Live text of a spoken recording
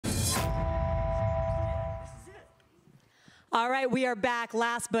All right, we are back.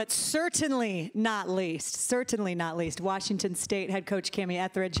 Last but certainly not least, Washington State head coach Kamie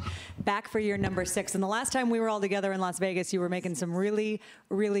Ethridge, back for year number 6. And the last time we were all together in Las Vegas, you were making some really,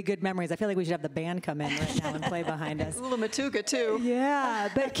 really good memories. I feel like we should have the band come in right now and play behind us. A little Matuga, too. Yeah,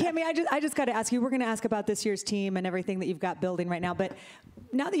 but Kamie, I just got to ask you, we're going to ask about this year's team and everything that you've got building right now. But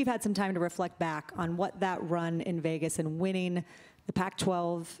now that you've had some time to reflect back on what that run in Vegas and winning the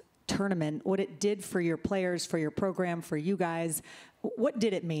Pac-12 tournament, what it did for your players, for your program, for you guys, what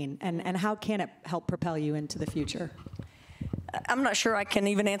did it mean, and how can it help propel you into the future? I'm not sure I can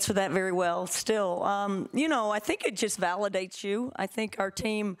even answer that very well still. You know, I think it just validates you. I think our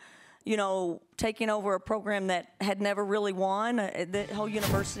team, you know, taking over a program that had never really won, the whole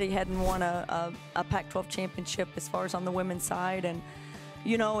university hadn't won a Pac-12 championship as far as on the women's side, and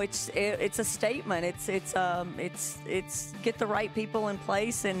you know, it's a statement. It's get the right people in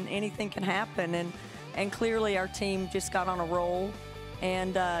place, and anything can happen. And clearly, our team just got on a roll,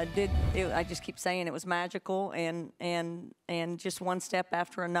 and I just keep saying it was magical, and just one step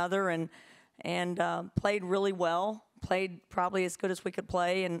after another, and played really well. Played probably as good as we could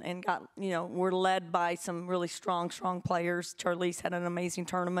play, and got, you know, we're led by some really strong players. Charlize had an amazing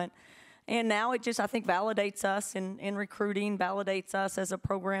tournament. And now it just, I think, validates us in recruiting, validates us as a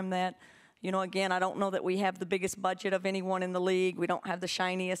program that, you know, again, I don't know that we have the biggest budget of anyone in the league. We don't have the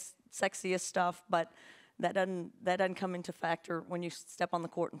shiniest, sexiest stuff, but that doesn't come into factor when you step on the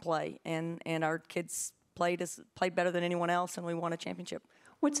court and play. And our kids played better than anyone else, and we won a championship.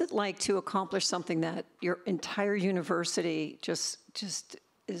 What's it like to accomplish something that your entire university just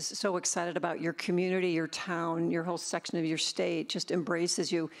is so excited about? Your community, your town, your whole section of your state just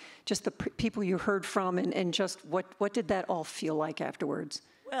embraces you, just the people you heard from, and just what did that all feel like afterwards?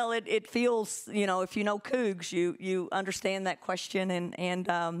 Well, it feels, you know, if you know Cougs, you understand that question,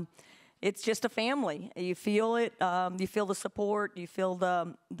 and it's just a family. You feel it, you feel the support, you feel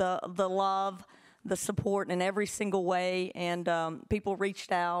the love, the support in every single way, and people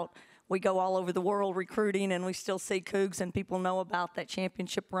reached out. We go all over the world recruiting, and we still see Cougs, and people know about that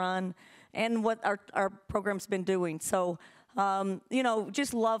championship run and what our program's been doing. So, you know,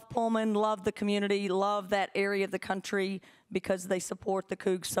 just love Pullman, love the community, love that area of the country because they support the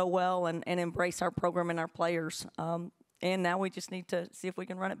Cougs so well and embrace our program and our players. And now we just need to see if we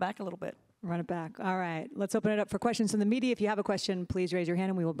can run it back a little bit. Run it back. All right. Let's open it up for questions from the media. If you have a question, please raise your hand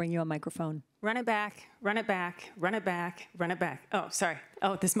and we will bring you a microphone. Run it back, run it back, run it back, run it back. Oh, sorry.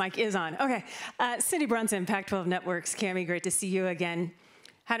 Oh, this mic is on. Okay. Cindy Brunson, Pac-12 Networks. Kamie, great to see you again.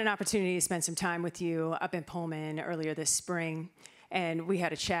 Had an opportunity to spend some time with you up in Pullman earlier this spring, and we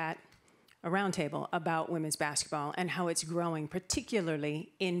had a chat, a roundtable about women's basketball and how it's growing,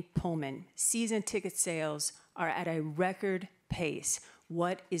 particularly in Pullman. Season ticket sales are at a record pace.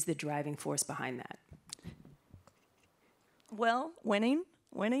 What is the driving force behind that? Well, winning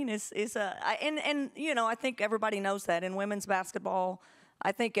is and you know, I think everybody knows that in women's basketball.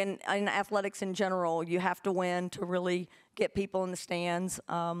 I think in athletics in general, you have to win to really get people in the stands.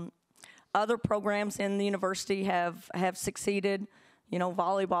 Other programs in the university have succeeded. You know,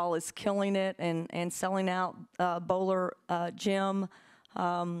 volleyball is killing it and selling out Bowler Gym.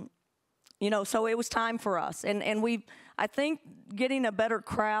 You know, so it was time for us, and I think getting a better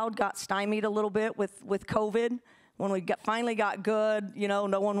crowd got stymied a little bit with COVID. When we finally got good, you know,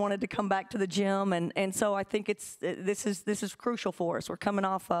 no one wanted to come back to the gym, and so I think this is crucial for us. We're coming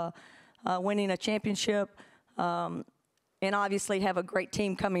off winning a championship, and obviously have a great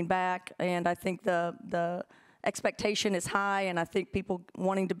team coming back, and I think the expectation is high, and I think people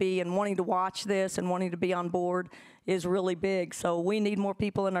wanting to watch this and wanting to be on board is really big. So we need more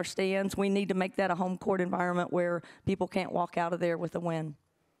people in our stands. We need to make that a home court environment where people can't walk out of there with a win.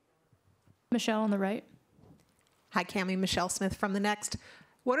 Michelle on the right. Hi, Kamie. Michelle Smith from The Next.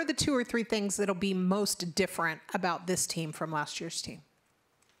 What are the 2 or 3 things that'll be most different about this team from last year's team?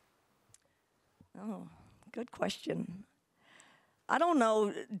 Oh, good question. I don't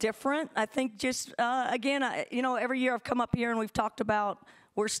know, different. I think just, again, you know, every year I've come up here and we've talked about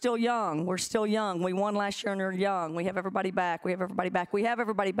we're still young. We're still young. We won last year and we're young. We have everybody back. We have everybody back. We have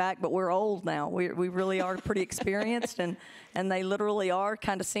everybody back, but we're old now. We really are pretty experienced, and they literally are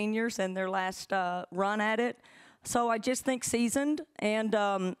kind of seniors in their last run at it. So I just think seasoned, and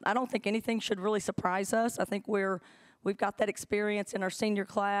I don't think anything should really surprise us. I think we've got that experience in our senior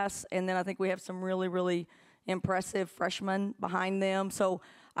class, and then I think we have some really impressive freshmen behind them. So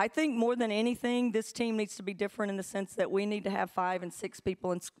I think more than anything, this team needs to be different in the sense that we need to have 5 and 6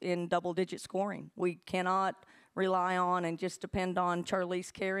 people in double-digit scoring. We cannot rely on and just depend on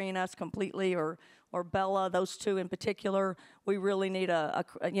Charlize carrying us completely or Bella, those two in particular. We really need I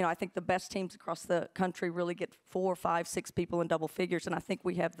think the best teams across the country really get 4, 5, 6 people in double figures, and I think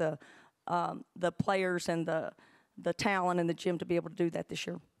we have the players and the talent in the gym to be able to do that this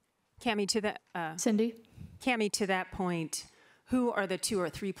year. Kamie, to that Cindy? Kamie, to that point, who are the 2 or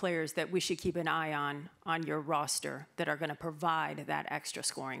 3 players that we should keep an eye on your roster that are going to provide that extra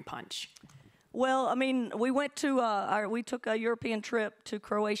scoring punch? Well, I mean, we went to we took a European trip to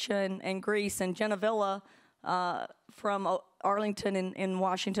Croatia and Greece, and Jenna Villa from Arlington in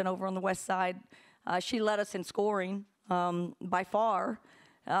Washington over on the west side, she led us in scoring by far.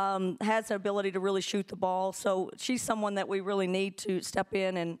 Has the ability to really shoot the ball, so she's someone that we really need to step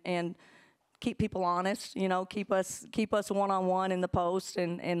in and keep people honest. Keep us one-on-one in the post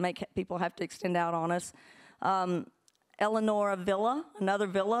and make people have to extend out on us. Eleonora Villa, another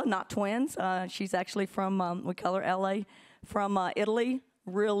Villa, not twins. She's actually from, we call her LA, from Italy.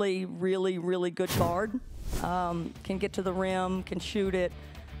 Really, really, really good guard. Can get to the rim, can shoot it.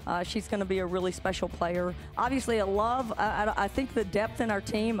 She's going to be a really special player. Obviously, I think the depth in our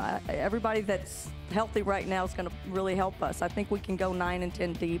team, everybody that's healthy right now is going to really help us. I think we can go 9 and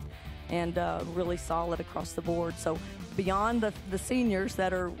 10 deep and really solid across the board. So beyond the seniors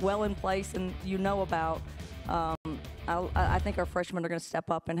that are well in place and about, I think our freshmen are going to step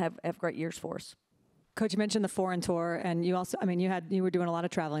up and have great years for us. Coach, you mentioned the foreign tour, and you also, you were doing a lot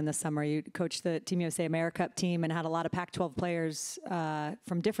of traveling this summer. You coached the Team USA AmeriCup team and had a lot of Pac-12 players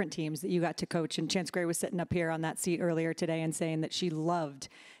from different teams that you got to coach. And Chance Gray was sitting up here on that seat earlier today and saying that she loved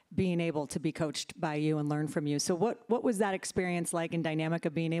being able to be coached by you and learn from you. So what was that experience like and dynamic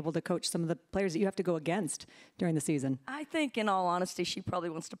of being able to coach some of the players that you have to go against during the season? I think, in all honesty, she probably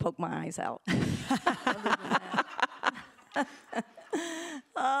wants to poke my eyes out.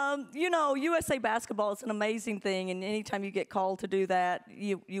 USA basketball is an amazing thing, and anytime you get called to do that,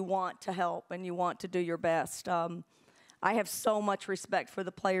 you want to help and you want to do your best. I have so much respect for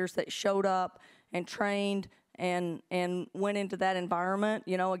the players that showed up and trained and went into that environment.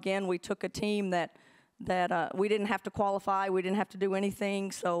 Again, we took a team that we didn't have to qualify, we didn't have to do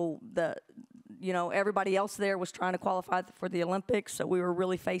anything, so everybody else there was trying to qualify for the Olympics, so we were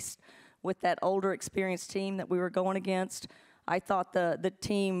really faced with that older, experienced team that we were going against. I thought the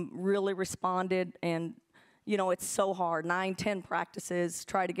team really responded, and it's so hard. 9, 10 practices,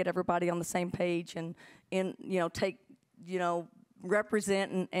 try to get everybody on the same page, and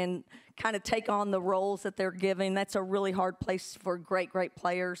represent and kind of take on the roles that they're giving. That's a really hard place for great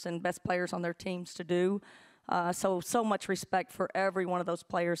players and best players on their teams to do. So much respect for every one of those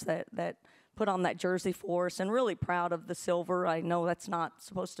players that put on that jersey for us, and really proud of the silver. I know that's not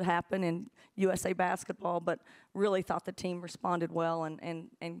supposed to happen in USA basketball, but really thought the team responded well, and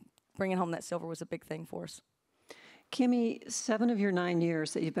bringing home that silver was a big thing for us. Kamie, 7 of your 9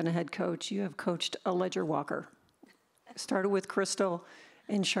 years that you've been a head coach, you have coached a ledger walker. Started with Crystal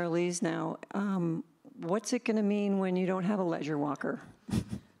and Charlize now. What's it going to mean when you don't have a ledger walker?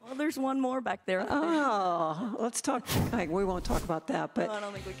 Well, there's one more back there. Oh, let's talk. We won't talk about that. But no, I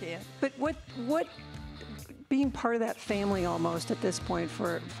don't think we can. But what being part of that family almost at this point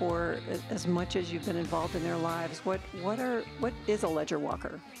for as much as you've been involved in their lives, what is a ledger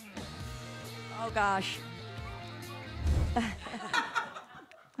walker? Oh gosh.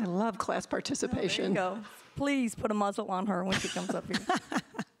 I love class participation. There you go. Please put a muzzle on her when she comes up here.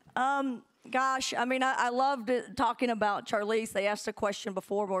 Gosh, I loved talking about Charlize. They asked a question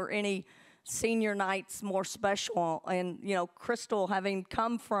before, were any senior nights more special? And, Crystal, having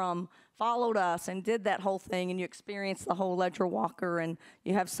followed us and did that whole thing, and you experienced the whole ledger walker, and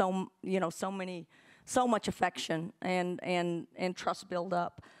you have so much affection and trust build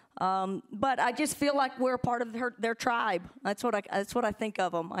up. But I just feel like we're a part of their tribe. That's what I think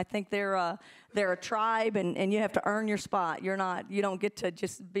of them. I think they're a tribe, and you have to earn your spot. You don't get to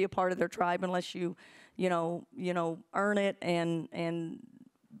just be a part of their tribe unless you earn it and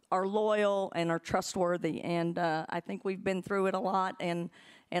are loyal and are trustworthy. And I think we've been through it a lot, and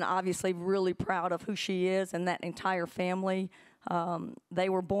obviously really proud of who she is and that entire family. They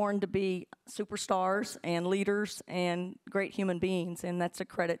were born to be superstars and leaders and great human beings, and that's a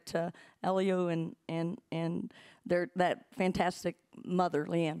credit to Elio and that fantastic mother,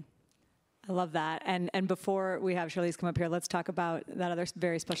 Leanne. I love that. And before we have Charlize come up here, let's talk about that other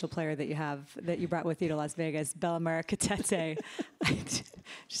very special player that you brought with you to Las Vegas, Bellamara Katete.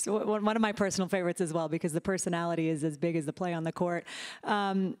 Just one of my personal favorites as well, because the personality is as big as the play on the court.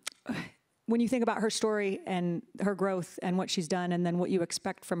 When you think about her story and her growth and what she's done, and then what you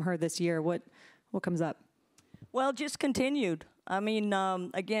expect from her this year, what comes up? Well, just continued.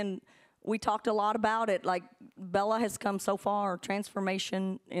 Again, we talked a lot about it. Like, Bella has come so far,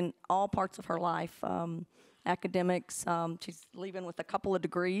 transformation in all parts of her life. Academics, she's leaving with a couple of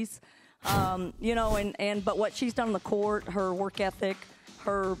degrees, you know, but what she's done on the court, her work ethic,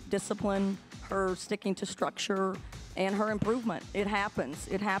 her discipline, her sticking to structure, and her improvement. It happens.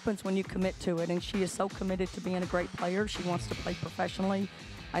 It happens when you commit to it, and she is so committed to being a great player. She wants to play professionally.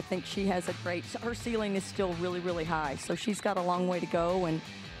 I think she has her ceiling is still really, really high, so she's got a long way to go, and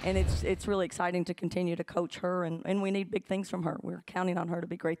it's really exciting to continue to coach her, and we need big things from her. We're counting on her to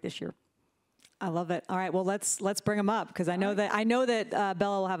be great this year. I love it. All right, well, let's bring them up, because I know that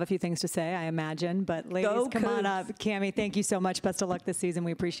Bella will have a few things to say, I imagine. But ladies, come on up. Kamie, thank you so much. Best of luck this season.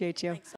 We appreciate you. Thanks.